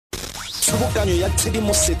kgobokanyo ya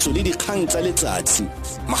tshedimosetso le dikgang tsa letsatsi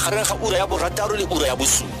magareng ga ura ya borataro le ura ya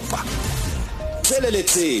bosupa. Tsele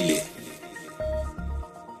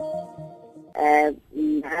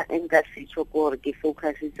nka setsho gore ke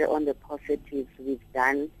focusitse on the positives we've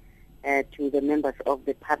done to the members of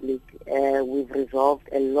the public. We've resolved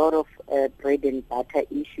a lot of bread and butter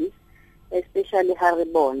issues, especially ha re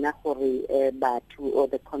bona gore batho or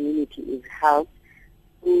the community is helped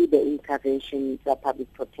through the intervention of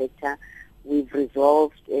public protector. We've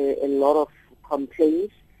resolved a lot of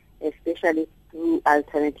complaints, especially through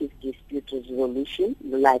alternative dispute resolution.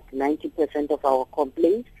 Like 90% of our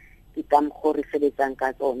complaints become horrifying.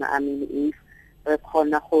 I mean, if re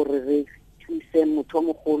khona gore re thuse motho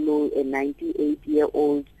mogolo, a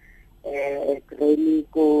 98-year-old granny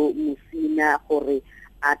ko Musina gore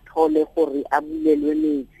a thole gore a bulelwe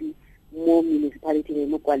metsi mo municipality le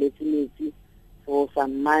mo kwaletse metsi for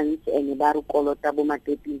some months, and ba re kolota bo ma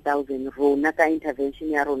 13,000 rona ka intervention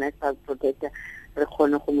ya rona as public protector re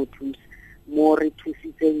khona go mo thusa mo re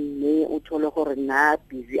thusitseng mme o thole gore na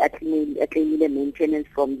busy a claimile maintenance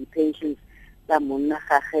from the pensions tsa monna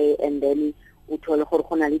gagwe, and then o thole gore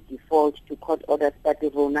go na le default to court orders, but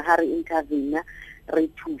rona ha re intervene re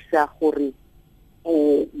thusa gore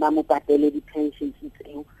ba mo patele di pensions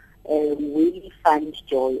tseo. We find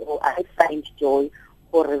joy, or I find joy,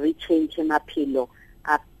 gore re change maphelo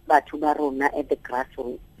a batho ba rona at the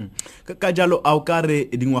grassroots. Ka jalo a o ka re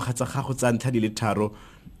dingwaga tsa gago tsa ntlha di le tharo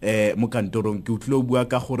mo kantorong ke utlwe o bua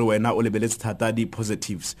ka gore wena o lebeletse thata di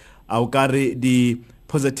positives, a o ka re di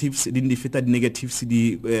positives di feta di negatives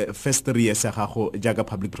di first 3 years ya gago jaaka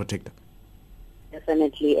public protector?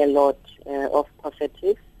 Definitely a lot of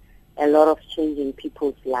positives, a lot of changing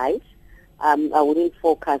people's lives. I wouldn't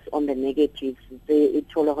focus on the negatives. It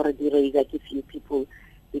told her to raise a few people,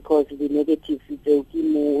 because the negatives is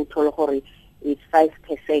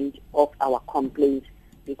 5% of our complaints,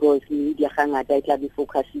 because media be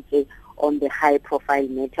focused on the high profile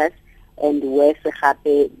matters, and where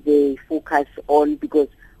they focus on, because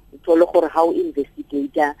how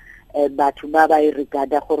investigator batho ba ba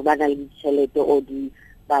regada gore ba na le tšhelete o di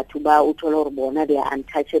batho ba o thola gore bona they are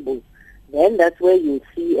untouchable. Then that's where you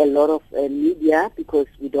see a lot of media, because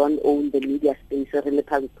we don't own the media space, really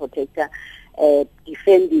public protector,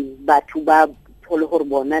 defending batho ba thola gore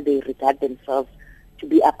bona they regard themselves to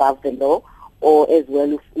be above the law, or as well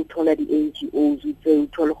u thola di NGOs u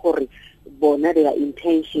thola gore bona their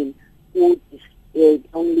intention would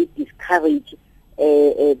only discourage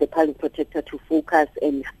the public protector to focus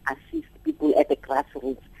and assist people at the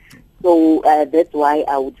grassroots. So that's why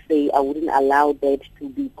I would say I wouldn't allow that to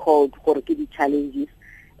be called the challenges.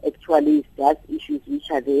 Actually, it's just issues which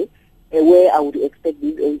are there, where I would expect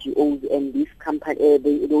these NGOs and these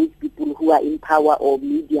those people who are in power or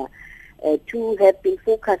media to have been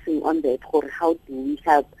focusing on that, for how do we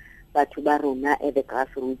help Batubarona at the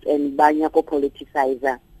grassroots, and Banyako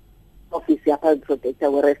politicizer office public protector,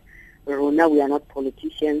 whereas Rona, we are not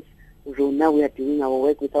politicians. Rona, we are doing our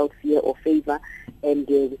work without fear or favor, and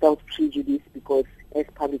without prejudice, because as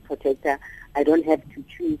public protector, I don't have to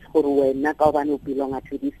choose who belong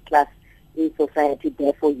to this class in society,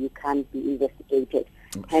 therefore you can't be investigated.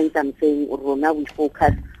 Hence I'm saying, Rona, we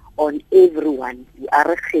focus on everyone. We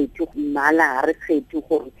are standing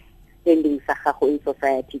in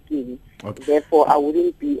society. Okay. Therefore, I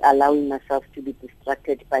wouldn't be allowing myself to be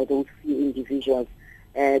distracted by those few individuals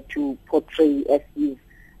to portray as if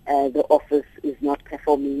the office is not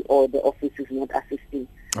performing or the office is not assisting.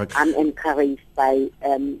 Okay. I'm encouraged by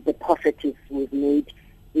the positives we've made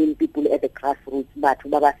in people at the grassroots. Batho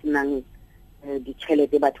ba ba senang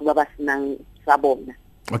ditšhelete, batho ba ba senang sa bona.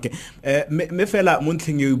 Okay. Me fela mo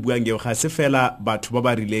ntlheng e buang ge ga se fela batho ba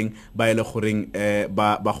ba rileng ba ile goreng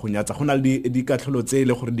ba gonyatsa gona le di katlholo tse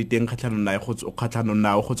ile gore di teng kgatlhanong na go kgatlhanong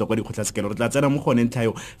na go tswa kwa dikgotlasekelo re tla tsena mo gone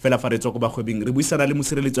ntlhayo fela fa re tswa go ba gwebing re buisana le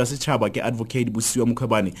Mosireletsi wa setshaba ke Advocate Busisiwe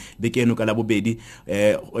Mkhwebane be ke eno ka la bobedi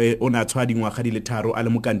o na tshwa dingwaga di le tharo a le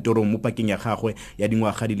mo kantorong mo pakeng ya gagwe ya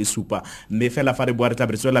dingwaga di le supa mme fela fa re bua re tla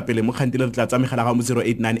tswela pele mo khantile re tla tsamegela ga mo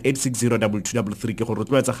 0898602233 ke go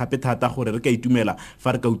rotloetsa gape thata gore re ka itumela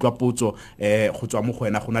fa ka utlwa potso go tswa mo go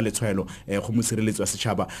wena gona le tshwaelo go Mosireletsi wa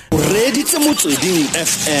setshaba reditse motsweding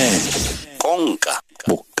FM konka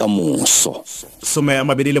bokamoso some ya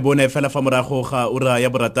mabedi le bone fela fa morago ga ura ya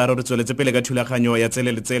borataro re tsweletse pele ka thulaganyo ya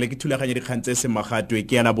Tsele le Tsele ke thulaganyo di khantse se magatwe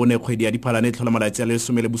ke ya la bone kgwedi ya diphalane tlhola malatsi a le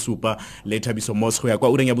 10 le bosupa le Thabiso Mos go ya kwa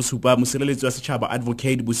ureng ya bosupa Mosireletsi wa setshaba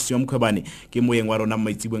Advocate Busisiwe Mkhwebane ke moyeng wa rona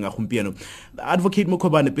maitsibeng a gompieno. Advocate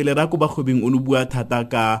Mkhwebane pele ra go ba gwebing o no bua thata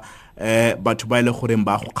ka batho ba ile gore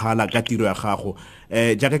ba go khala ka tiro ya gago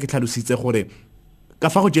jaaka ke tlhalositse gore ka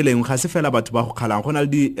fa go jeleng ga se fela batho ba go kgalang go na le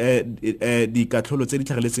di katlholo tse di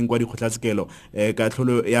tlhageletseng kwa dikgotlatshekelo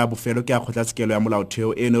katlholo ya bofelo ke ya kgotlatshekelo ya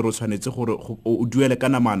molaotheo e ne re tshwanetse gore o duele ka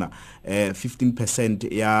namana 15%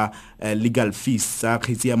 ya legal fees sa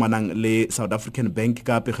kgetsi ya manang le South African Bank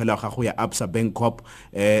ka pegelo ya gago ya Absa Bank Corp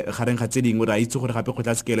gareng ga tse dingwe ra itse gore gape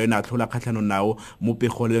kgotlatshekelo e na tlhola kgatlhanong nao mo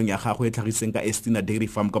pegolong ya gago e tlhagiseng ka Estina Dairy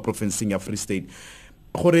Farm ka provinceng ya Free State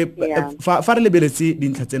gore fa re lebeletse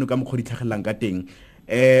dintlha tseno ka mokgwa di tlhagelelang ka teng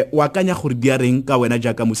wa akanya gore di a reng ka wena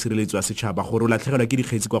jaaka mosireletsi wa setšhaba gore o latlhegelwa ke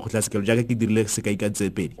dikgetsi kwa kgotlatshekelo jaaka ke dirile sekai ka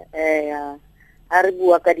tse pedi a re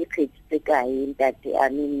bua ka dikgetsi tse kae ntate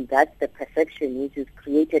I mean that's the perception which is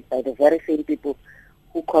created by the very same people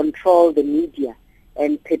who control the media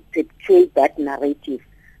and perpetuate that narrative.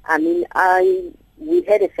 I mean we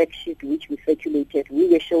had a fact sheet which we circulated. We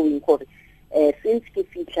were showing since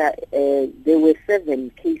Kifita, there were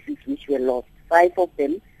 7 cases which were lost. 5 of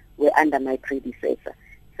them were under my predecessor.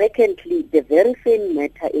 Secondly, the very same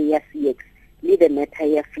matter ARCX, the matter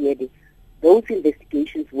ARCX, those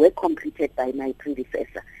investigations were completed by my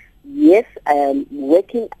predecessor. Yes, I am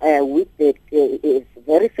working with the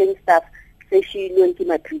very same staff, especially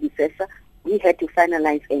my predecessor. We had to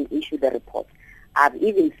finalize and issue the report. I've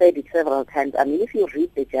even said it several times. I mean, if you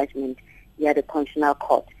read the judgment, the Constitutional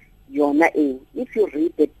Court, if you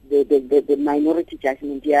read the minority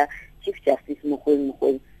judgment, Chief Justice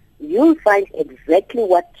Mkhwebane, you'll find exactly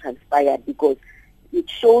what transpired because it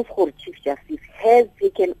shows how Chief Justice has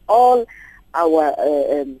taken all our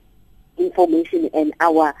information and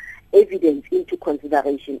our evidence into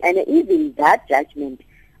consideration. And even that judgment,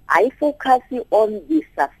 I focus on the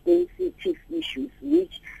substantive issues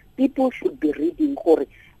which people should be reading or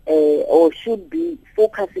should be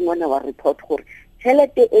focusing on our report.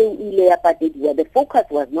 The focus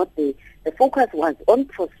was not there. The focus was on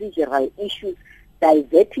procedural issues,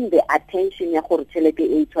 diverting the attention.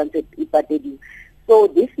 So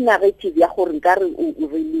this narrative,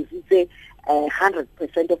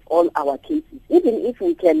 100% of all our cases, even if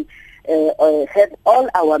we can have all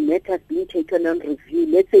our matters being taken on review,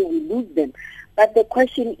 let's say we lose them. But the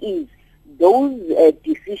question is, those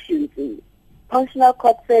decisions, Constitutional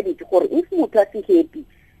Court said it, if Mutasi happy,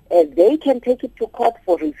 they can take it to court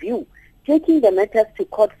for review. Taking the matters to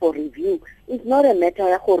court for review is not a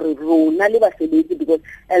matter because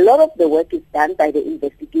a lot of the work is done by the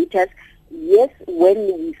investigators. Yes, when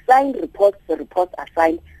we sign reports, the reports are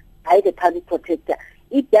signed by the public protector.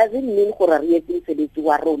 It doesn't mean a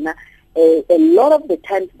lot of the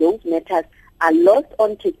times those matters are lost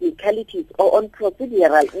on technicalities or on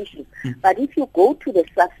procedural issues. But if you go to the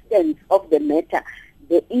substance of the matter,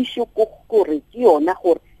 the issue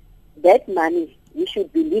that money we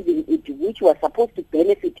should be leaving it, which was supposed to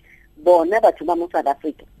benefit South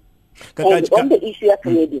Africa. And on the issue of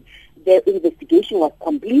trading, the investigation was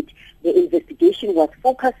complete. The investigation was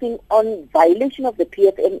focusing on violation of the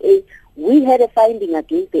PFMA. We had a finding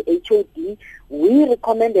against the HOD. We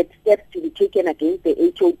recommended steps to be taken against the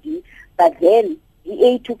HOD, but then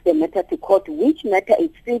DA took the matter to court, which matter is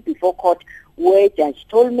still before court, where Judge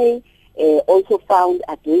Tolme also found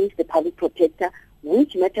against the public protector,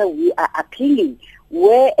 which matter we are appealing,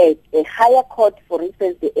 where a higher court, for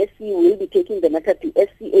instance, the SC will be taking the matter to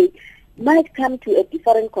SCA, might come to a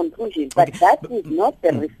different conclusion, but that is not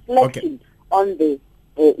the reflection on the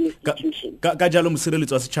institution. Ka jalo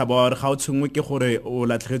mosireletsi wa setšhaba wa re ga o tshengwe ke gore o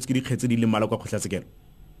latlhegetswe ke dikgetse di le mmala kwa kgotlatshekelo?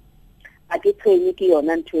 A ke tshwenye ke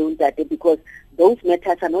yona ntho eo ntate, because those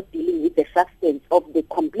matters are not dealing with the substance of the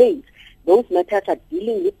complaints. Those matters are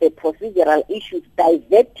dealing with the procedural issues,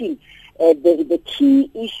 diverting the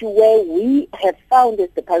key issue where we have found as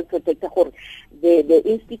the public protector, the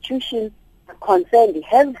institutions concerned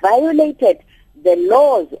have violated the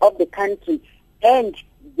laws of the country, and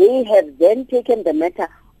they have then taken the matter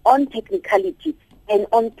on technicality and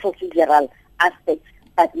on procedural aspects,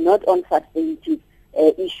 but not on substantive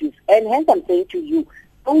issues. And hence I'm saying to you,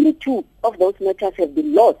 only 2 of those matters have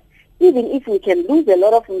been lost. Even if we can lose a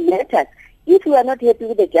lot of matters, if we are not happy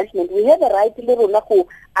with the judgment, we have a right to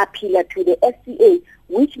appeal to the SCA,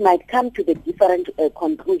 which might come to the different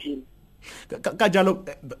conclusion. Ka jalo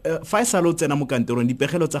fa e salo tsena mo kantorong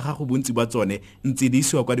dipegelo tsa gago bontsi ba tsone ntse di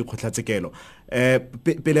isiwa kwa dikgotlatshekelo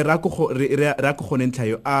pele ra go gone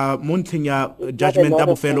ntlhayo a mo ntlheng ya judgment ya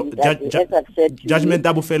bofelo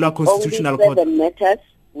a Constitutional Court. 7 matters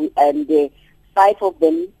and 5 of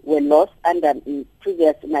them were lost under my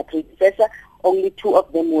predecessor. Only 2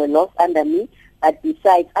 of them were lost under me. But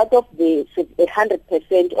besides, out of the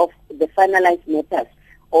 100% of the finalized matters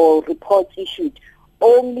or reports issued,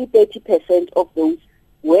 only 30% of those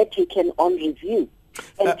were taken on review.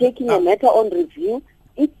 And taking a matter on review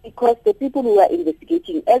it's because the people who are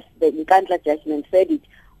investigating, as the Nkandla judgment said it,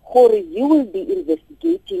 you will be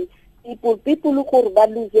investigating people who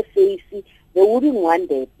lose their face, they wouldn't want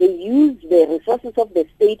that. They use the resources of the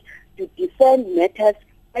state to defend matters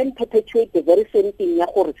and perpetuate the very same thing.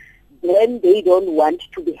 Then they don't want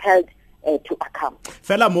to be held to account.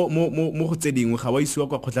 Fela mo go tse dingwe ga wa isiwa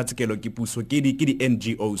kwa kgotlatshekelo ke puso ke di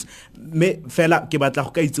NGOs me fela ke batla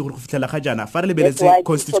go ka itse gore go fitlela ga jana fa re lebeletse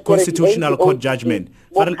constitutional court judgment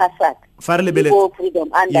fa re lebeletse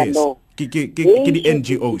freedom under law ke di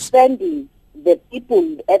NGOs defending the people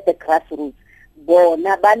at the grassroots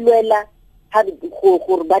bona ba lwela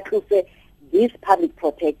gore ba tlose this public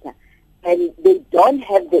protector, and they don't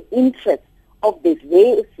have the interest of the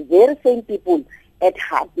very same people at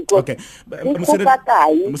heart, because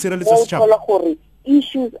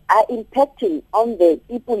issues are impacting on the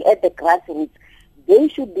people at the grassroots. They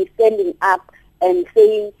should be standing up and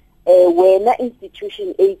saying, when an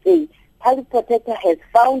institution A public protector has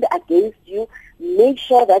found against you, make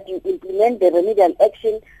sure that you implement the remedial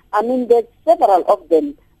action. I mean, there's several of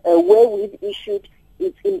them where we've issued.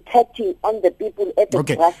 It's impacting on the people at the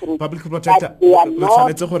grassroots. Public protector, but they are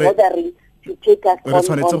not bothering to take us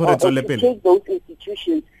on to take those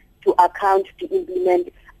institutions to account to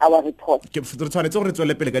implement our report. Re tshwanetse gore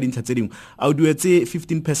tswele pele ka dintlha tse dingwe a o duetse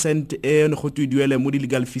 15% e ne go duele mo di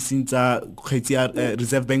legal fees tsa kgetsi ya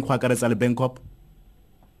Reserve Bank go akaretsa le Bank.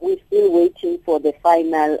 We're still waiting for the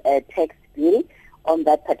final text bill on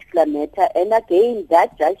that particular matter, and again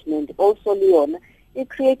that judgment also, Leon, it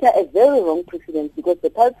created a very wrong precedent, because the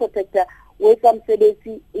public protector was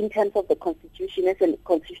Mosireletsi in terms of the constitution as a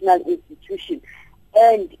constitutional institution.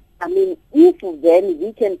 And I mean, if then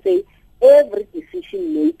we can say every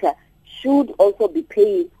decision maker should also be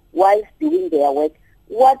paid whilst doing their work,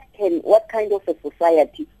 what kind of a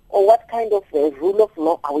society or what kind of a rule of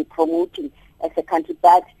law are we promoting as a country?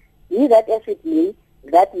 But be that as it may,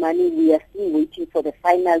 that money, we are still waiting for the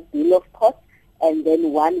final bill of cost, and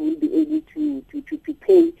then one will be able to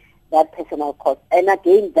pay that personal cost. And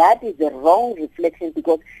again, that is a wrong reflection,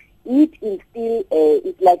 because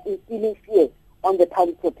it's like instilling fear on the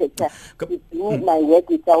public protector to do my work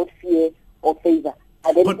without fear or favor.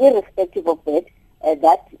 And then irrespective of that,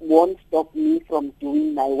 that won't stop me from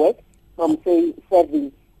doing my work, from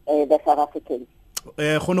serving the South Africans.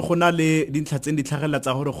 Go na le dintlha tse di tlhagelela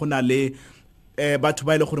tsa gore go na le batho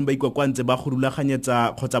ba ile gore ba ikwakwantse ba go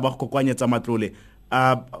rulaganyetsa kgotsa ba go kokwanyetsa matlole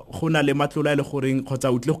go na le matlole a ile goreng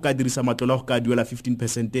kgotsa o tle go ka dirisa matlole go ka duela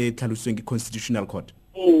 15% e tlhalositsweng ke constitutional court.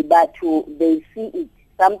 But they see it.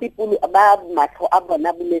 Some people ba matlo a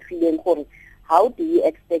bona bulegileng gore how do you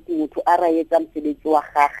expect motho a rayetsa mosebetsi wa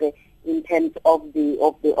gagwe in terms of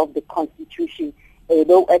the constitution?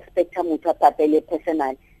 Don't expect motho a patele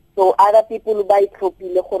personal. So other people ba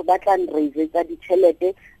itlhophile gore ba tla nreisetsa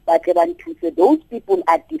ditšhelete ba tle ba nthuse. Those people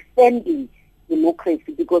are defending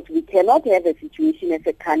democracy, because we cannot have a situation as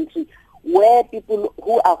a country where people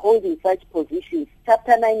who are holding such positions,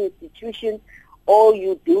 Chapter 9 institutions, or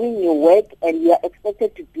you doing your work and you are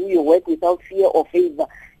expected to do your work without fear or favor,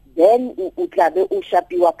 then utlabe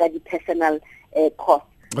ushapiwa ka di personal costs.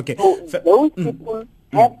 Okay. So those people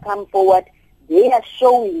have come forward. They are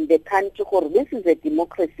showing the country that this is a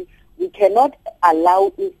democracy. We cannot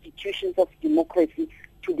allow institutions of democracy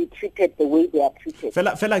to be treated the way they are treated.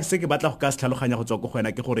 Fela se ke batla go ka se tlhaloganya go tswa go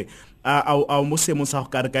gwena ke gore a mo semong sa go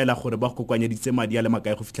ka re kaela gore ba go kwanyeditse madi a le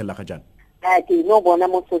makae go fitlhela ga jana. Ke no bona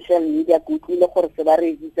mo social media go tlile gore se ba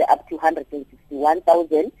register up to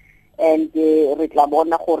 161,000, and re tla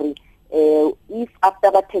bona gore if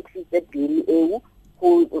after ba taxes the bill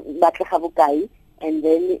go batlega bokae, and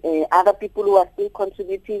then other people who are still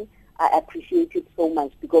contributing, I appreciate it so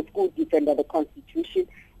much, because good defend the constitution,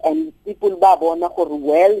 and people ba bona gore,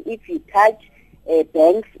 well, if you touch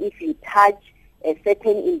banks, if you touch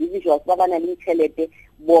certain individuals ba bana le tšhelete,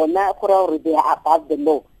 bona gore they are above the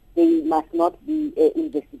law, they must not be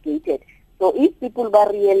investigated. So if people ba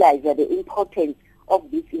realize the importance of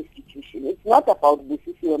this institution, it's not about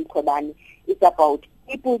Busisiwe Mkhwebane, it's about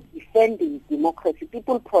people defending democracy,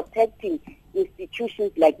 people protecting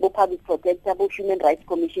institutions like the Public Protector, the Human Rights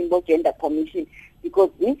Commission, the Gender Commission, because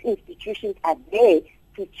these institutions are there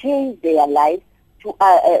to change their lives, to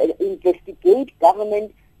investigate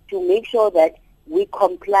government, to make sure that we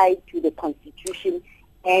comply to the Constitution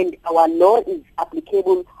and our law is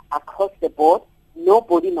applicable across the board.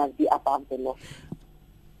 Nobody must be above the law.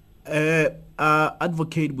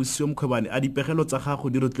 Advocate Busisiwe Mkhwebane, a dipegelo tsa gago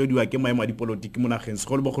di rotloediwa ke maemo a dipolotiki mo nageng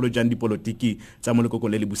segolo bogolo jang dipolotiki tsa mo lekoko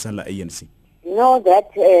le le busang la ANC? No,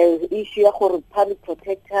 that issue of public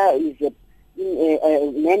protector is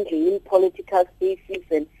mainly in political spaces,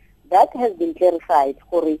 and that has been clarified.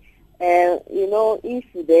 You know, if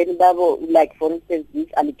then, like for instance, this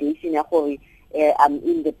allegation, I'm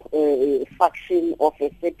in the faction of a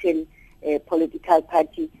certain political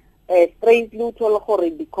party, strangely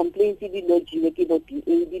told the complaints the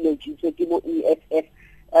EFF.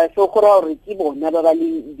 So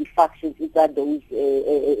the factions are those,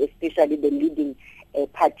 especially the leading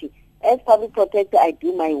party. As public protector, I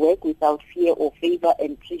do my work without fear or favor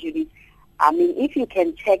and prejudice. I mean, if you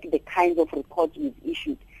can check the kinds of reports we've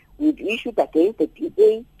issued against the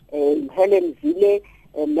DA, Helen Zille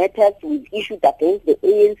matters, we've issued against the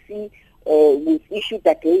ANC, we've issued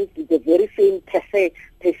against the very same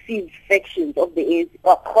perceived factions of the ANC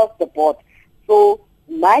across the board. So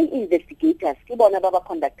my investigators,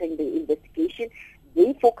 conducting the investigation,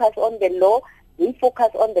 they focus on the law, they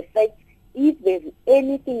focus on the facts. If there's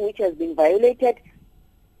anything which has been violated,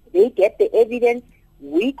 they get the evidence,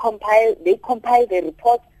 they compile the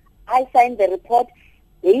report, I sign the report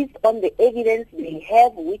based on the evidence they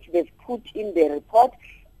have, which they've put in the report,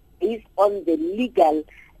 based on the legal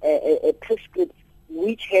prescripts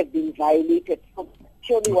which have been violated. So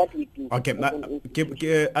surely what we do. Okay,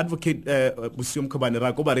 Advocate Busisiwe Mkhwebane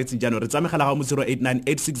ra go baretsi jano re tsamegela ga mo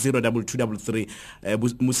 0898602233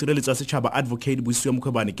 Mosireletsi wa setshaba Advocate Busisiwe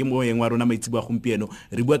Mkhwebane ke mo yeng wa rona maitsi bua gompieno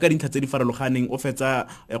re bua ka dintlha tse di farologaneng o fetsa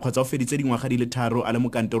kgotsa o feditse dingwaga di le tharo a le mo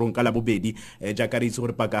kantorong ka la bobedi jaaka re itse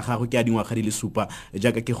gore paka ga go ke a dingwaga di le supa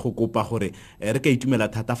jaaka ke go kopa gore re ka itumela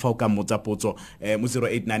thata fa o ka mmotsa potso mo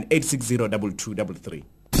 0898602233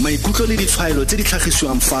 maikutlo le ditshwaelo tse di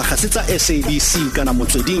tlhagisiwang fa ga se tsa SABC kana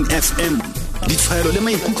Motsweding FM. Ditshwaelo le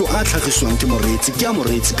maikutlo a tlhagisiwang ke moreetsi ke a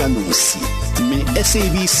moreetsi ka nosi, mme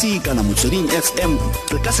SABC kana Motsweding FM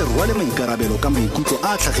re ka se rwale maikarabelo ka maikutlo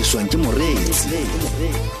a tlhagisiwang ke moreetsi.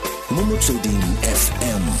 Mo Motsweding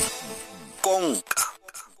FM konka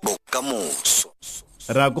bokamoso.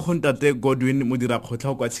 ra go gontate Godwin modira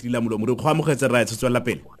kgotla kwa tshidila molomo re go amogetse ra etso tswela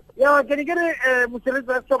pele. Ya ke Mosireletsi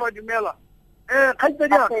wa setshaba dumela.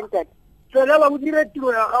 Khaitsedi Tsele la bodire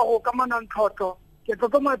tiro ya gago ka manantlhotlho ke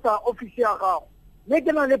tlotlomatsa ofisi ya gago mme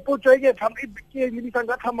ke na le potso e ke medisang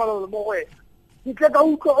ka tlhamalalo mo go wena ke tle ka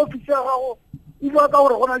utlwa ofisi ya gago e bua ka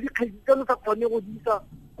gore go na le dikgetse tseno sa kgone go di isa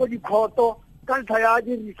ko dikgoto ka ntlha ya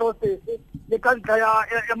di-resources le ka ntlha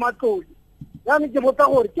ya matlole. Yaanong ke botsa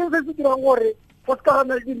gore ke se se dirang gore go se ka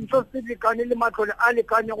gana le di-resources tse di lekane le matlole a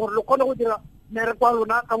lekane gore le kgone go dira mmereko wa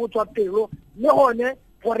lona ka botswapelo mme gone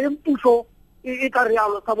goreng puso e ka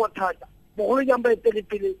rialo sa bothata bogolo jang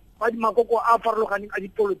baetelepele ba dimakoko a farologaneng a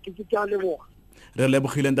dipolotiki ke a leboga. Re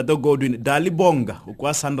lebogile ntate Godwin Dalibonga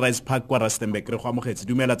kwa Sunrise Park kwa Rustenburg re go amogetse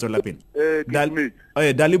dumela tswela pele.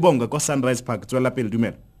 Dalibonga kwa Sunrise Park tswela pele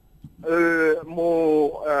dumela.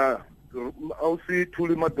 Mo ausi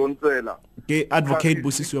Thuli Madonsela ke Advocate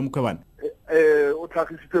Busisiwe Mkhwebane o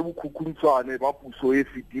tlhagisitse bokhukhuntshwane ba puso e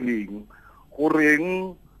fitileng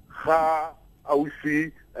goreng ga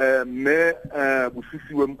ausi mme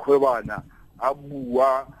Busisiwe Mkhwebane a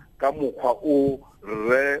bua ka mokgwa o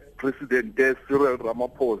re President Cyril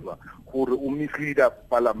Ramaphosa gore o misleada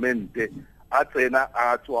parlamente a tsena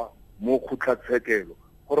a tswa mo kgotlatshekelo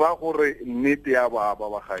gora gore nnete ya baba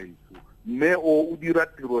ba gaetso mme o dira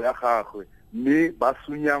tiro ya gagwe mme ba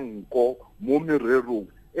sunyanko mo mererong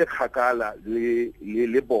e kgakala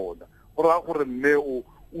le bona gora gore mme o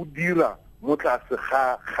dira mo tlase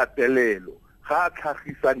ga gatelelo ga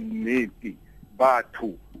tlhagisa nnete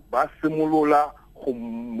batho ba simolola go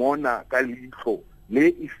mona ka leitlho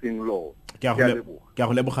le iseng lo. Ke a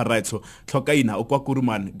go leboga raitso tlhokaina o kwa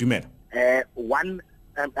Kurumane dumela. One,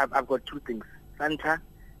 I've got two things. Santa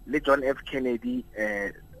le John F. Kennedy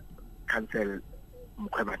cancel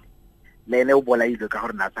Mkhwebane le ene o bolaile ka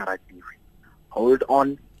gore na sa ratiwe. Hold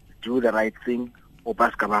on, do the right thing o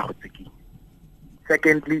ba ska ba go tsekeng.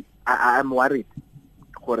 Secondly, I am worried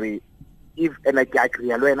gore if and I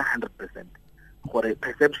agree alone 100% gore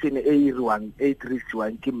perception e iriwang e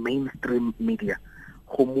trisiwang ke mainstream media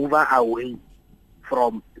go move away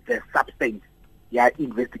from the substance ya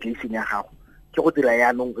investigation ya gago ke go dira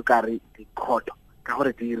yaanong e ka re di-court ka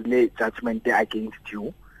gore di rile judgment against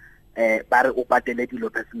you ba re o patele dilo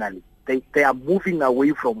personally. They are moving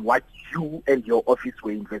away from what you and your office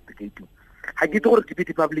were investigating. Ha ke gore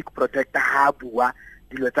deputy public protector ha bua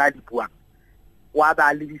dilo tsa di bua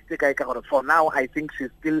for now, I think she's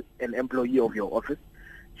still an employee of your office.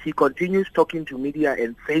 She continues talking to media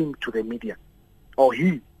and saying to the media, or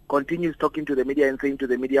he continues talking to the media and saying to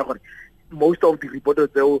the media, most of the reporters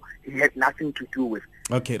though he had nothing to do with.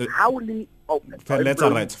 Okay. How le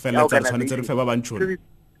Feletsa right. Tshwanetse re fe ba bantšhono.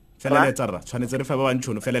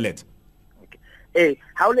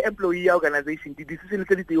 how the employee organization, the decision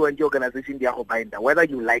tse di tseiwang ke organization di ya go binda, whether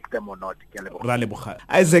you like them or not. Ra leboga.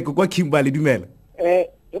 Isaac kwa Kimberley dumela. Re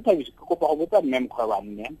thabise ke kopa go botsa mme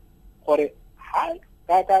Mkhwebane gore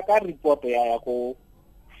ka report ya go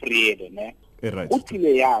Freede ne o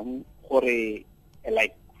tlile yang gore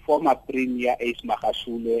like former premier Ace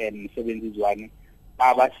Magashule and Sebenzizwane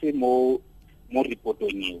ba se mo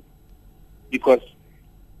reportong eo, because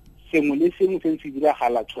sengwe le sengwe se se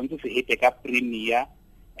diragala tshwanetse se hete ka premier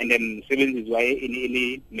and then Sebenzizwane e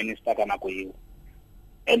le minister ka nako eo.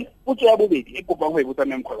 And potso ya bobedi e kopang go e botsa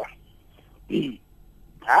mme Mkhwebane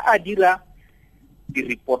ha a dira di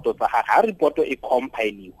reporto tsa ha reporto e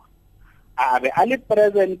compile a be a le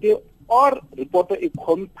present or reporto e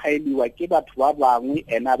compile ke batho ba bangwe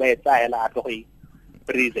ena ba etsa hela a tlo go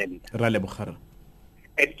present. Ra lebogara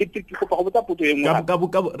ke go go botsa potso e nngwe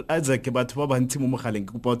ka Isaac batho ba bantsi mo mogaleng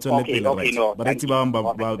ke kopa tsone pele ba retsi ba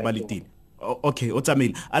ba letile. Okay, o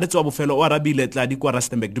tsamile a re tswa bofelo o arabile tla di kwa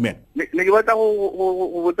Rustenburg dumela. Ne ke batla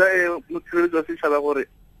go botsa Mosireletsi wa setshaba gore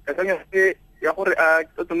ka kanya ya gore a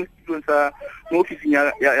tsotse mo sa mo ofising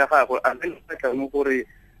ya gagwe a nna mo gore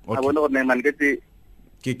a bona gore man ke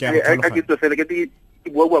tsofela ke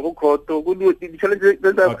bua go khoto go di challenge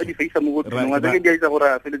tsa di face mo go tsona ga ke di itse gore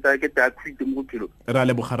a feletsa ke ta khwite mo bophelo. Ra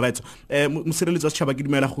le bogaretso Mosireletsi wa setšhaba ke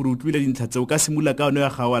dumela gore o tlwile dintlha tse o ka simula ka one ya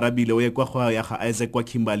ga wa rabile o ye kwa go ya ga Isaac kwa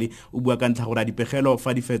Kimberley o bua ka ntlha gore a dipegelo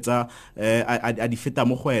fa di fetsa a di feta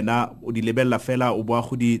mo go wena o di lebella fela o bua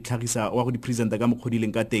go di tlhagisa wa go di presenta ka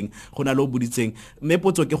mokgodileng ka teng go na le o boditseng mme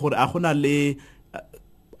potso ke gore a gona le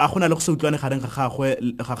go se utlwane gareng ga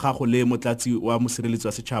gago le motlatsi wa Mosireletsi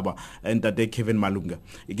wa setšhaba Ntate Kevin Malunga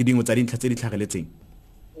ke dingwe tsa dintlha tse di tlhageletseng.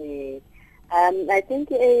 I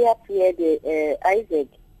think Isaac,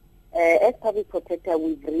 as public protector,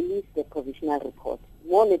 we've released the provisional report.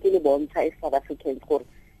 More than bontsha is South African court.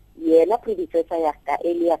 Yena predecessor ya ka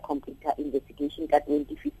earlier computer investigation ka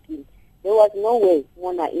 2015. There was no way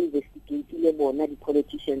mona investigate le bona the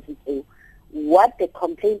politicians say what the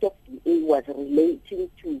complaint of DA was relating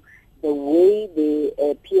to the way the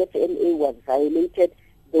PFMA was violated,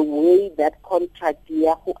 the way that contract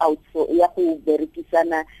Yahu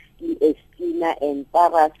Berikisana, Estina and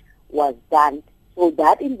Paras was done. So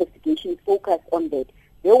that investigation focused on that.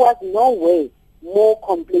 There was no way more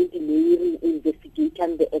complaint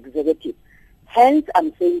investigating the executive. Hence,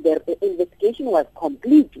 I'm saying the investigation was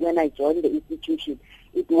complete when I joined the institution.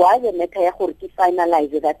 It was a matter to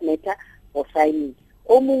finalize that matter for signing.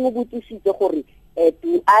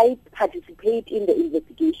 Do I participate in the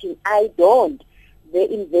investigation? I don't.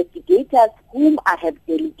 The investigators whom I have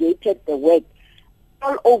delegated the work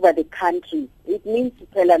all over the country. It means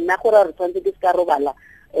Tsele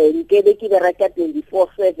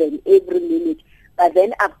 24/7 every minute. But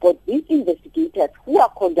then I've got these investigators who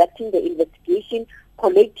are conducting the investigation,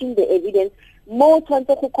 collecting the evidence. More chance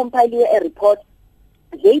to compile a report.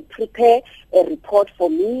 They prepare a report for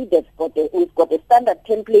me. We've got a standard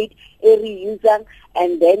template every user,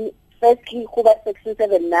 and then firstly, Section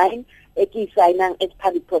 79, signing as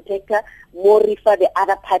public protector, more refer the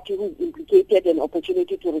other party who is implicated an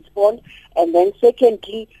opportunity to respond, and then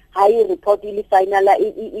secondly, high report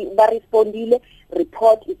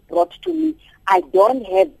report is brought to me. I don't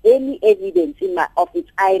have any evidence in my office.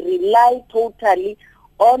 I rely totally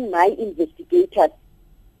on my investigators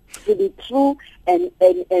to be true and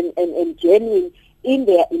genuine in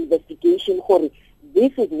their investigation.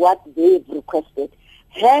 This is what they've requested.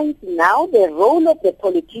 Hence, now the role of the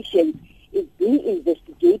politicians is being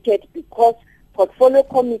investigated because portfolio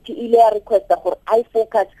committee requested for I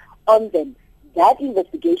focus on them. That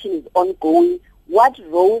investigation is ongoing. What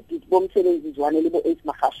role did Mosireletsi Ace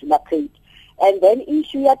Magashule play? And then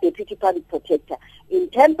issue your deputy public protector. In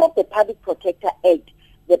terms of the Public Protector Act,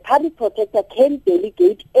 the public protector can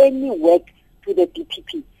delegate any work to the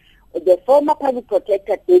DPP. The former public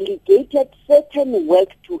protector delegated certain work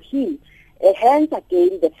to him. Hence,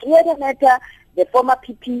 again, the Freede matter, the former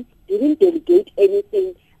PP didn't delegate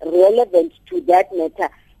anything relevant to that matter.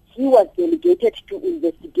 He was delegated to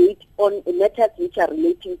investigate on matters which are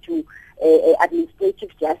relating to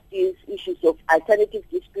administrative justice, issues of alternative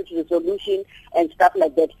dispute resolution, and stuff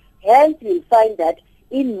like that. Hence, you'll find that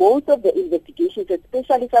in most of the investigations,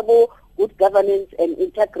 especially about good governance and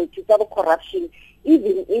integrity, about corruption,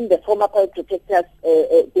 even in the former public protector's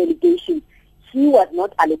delegation, he was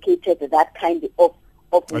not allocated that kind of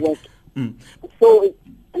work. So,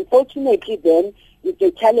 unfortunately, then, it's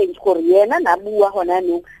a challenge for Yena Namua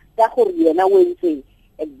Honanu, Wednesday.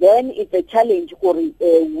 And then it's a challenge for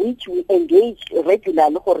which we engage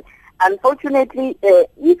regularly. Unfortunately,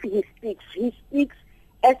 if he speaks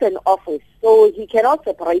as an office, so he cannot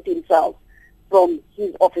separate himself from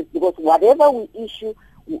his office, because whatever we issue,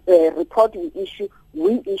 report we issue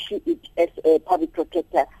it as a public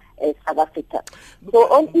protector South Africa. So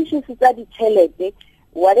on issues that Tsele,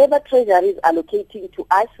 whatever Treasury is allocating to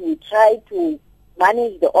us, we try to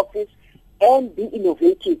manage the office and be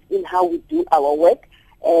innovative in how we do our work.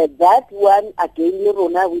 That one, again,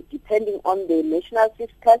 Rona, we're depending on the national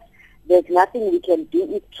fiscus. There's nothing we can do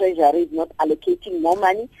if Treasury is not allocating more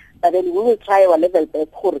money, but then we will try our level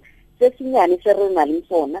best.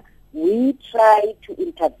 We try to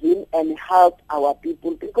intervene and help our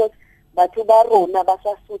people, because what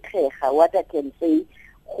I can say,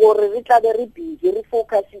 we very busy, we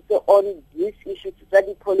focus on these issues,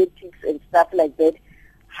 study politics and stuff like that.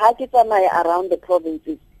 Around the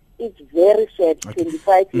provinces, it's very sad.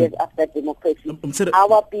 25 years after democracy,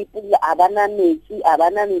 our people,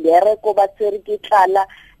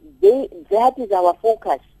 that is our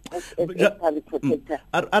focus as public protector.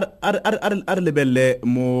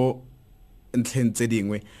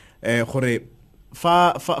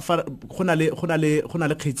 fa gona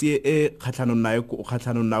le kgetsi e khatlhanong nae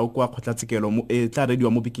kwa kgotlatshekelo e tla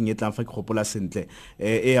rediwa mo biking e tlang fa ke gopola sentle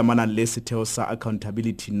e amanang le setheo sa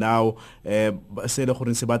accountability now se le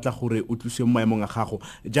gore se batla gore o tlosiwe mo maemong a gago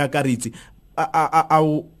jaaka re itse a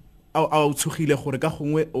o tshogile gore ka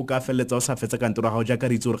gongwe o ka feletsa o sa fetsa kantoro ga o jaaka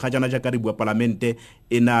re itse gore ga jana jaaka re bua parlamente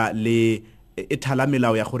ena le e thala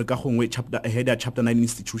melao ya gore ka gongwe head ya chapter 9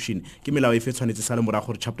 institution ke melao e fe tshwanetse sa le mora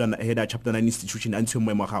gore head ya chapter 9 institution a ntshiwe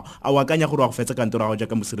mo mo gago a wa kanya gore wa go fetsa kantoro ga o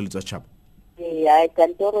jaaka Mosireletsi wa setshaba. Yeah,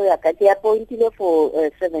 kantoro ya ka ke appointed for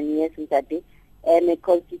 7 years in that day, and the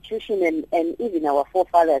constitution and even our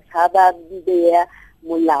forefathers have there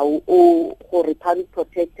molao o gore public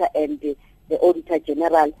protector and the auditor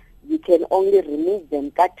general, you can only remove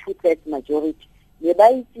them ka 2/3 majority. You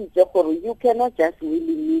cannot just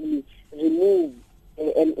willy-nilly remove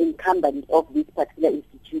an incumbent of this particular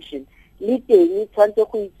institution. If you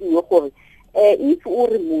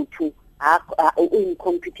remove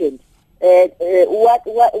incompetent,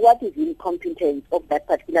 what is incompetence of that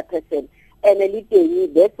particular person? And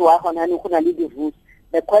that's why the rules.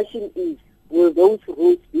 The question is, will those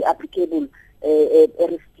rules be applicable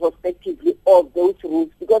retrospectively of those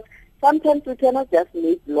rules? Because sometimes we cannot just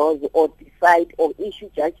make laws or decide or issue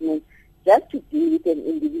judgments just to deal with an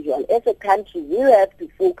individual. As a country, we have to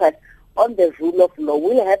focus on the rule of law.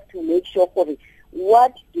 We have to make sure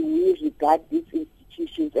what do we regard these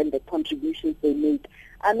institutions and the contributions they make.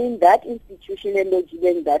 I mean, that institution and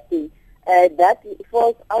that thing, that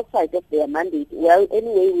falls outside of their mandate. Well,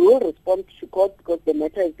 anyway, we will respond to court because the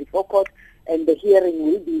matter is before court and the hearing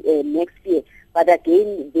will be next year. But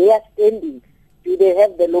again, they are standing. Do they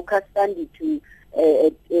have the local standing to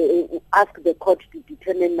ask the court to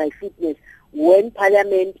determine my fitness? When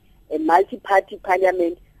Parliament, a multi-party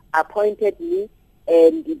Parliament, appointed me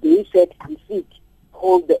and they said I'm fit to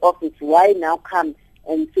hold the office, why now come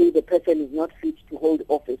and say the person is not fit to hold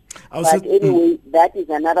office? But anyway, that is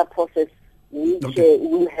another process which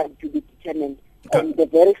will have to be determined. And the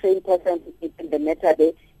very same person in the matter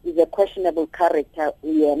there is a questionable character,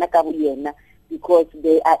 because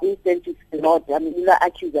there are instances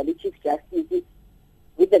accused the Chief Justice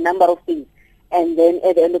with a number of things, and then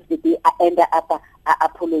at the end of the day I end up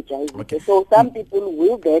apologizing. Okay. So some people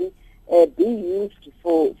will then be used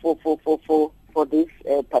for this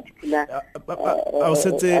particular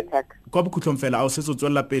attack. Kwa bokhutlong fela a o setse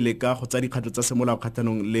tswela pele ka go tsa dikgato tsa semolao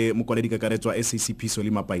kgatlhanong le mokwaledi kakaretso wa SACP Soli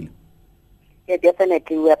Mapaila. Yeah,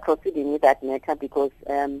 definitely we are proceeding with that matter because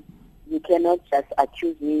you cannot just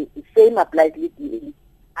accuse me. The same applies with DA.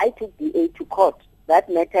 I took DA to court. That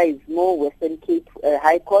matter is more Western Cape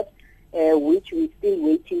High Court, which we're still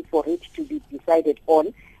waiting for it to be decided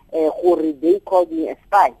on. They called me a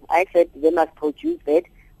spy. I said they must produce that,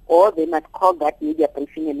 or they must call that media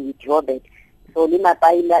briefing and withdraw that. So Lima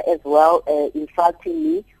Paila as well insulting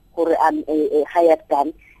me, or I'm a hired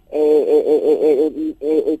gun to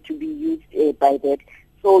be used by that.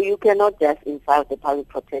 So you cannot just insult the public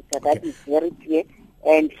protector. That is very clear,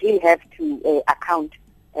 and he'll have to account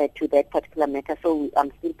to that particular matter. So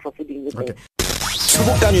I'm still proceeding with it.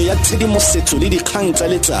 Tsubukanyo ya tshedimosetso le dikgang tsa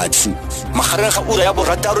letsatsi magareng ga ura ya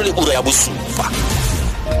borataro le ura ya bosupa.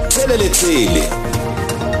 Tsele.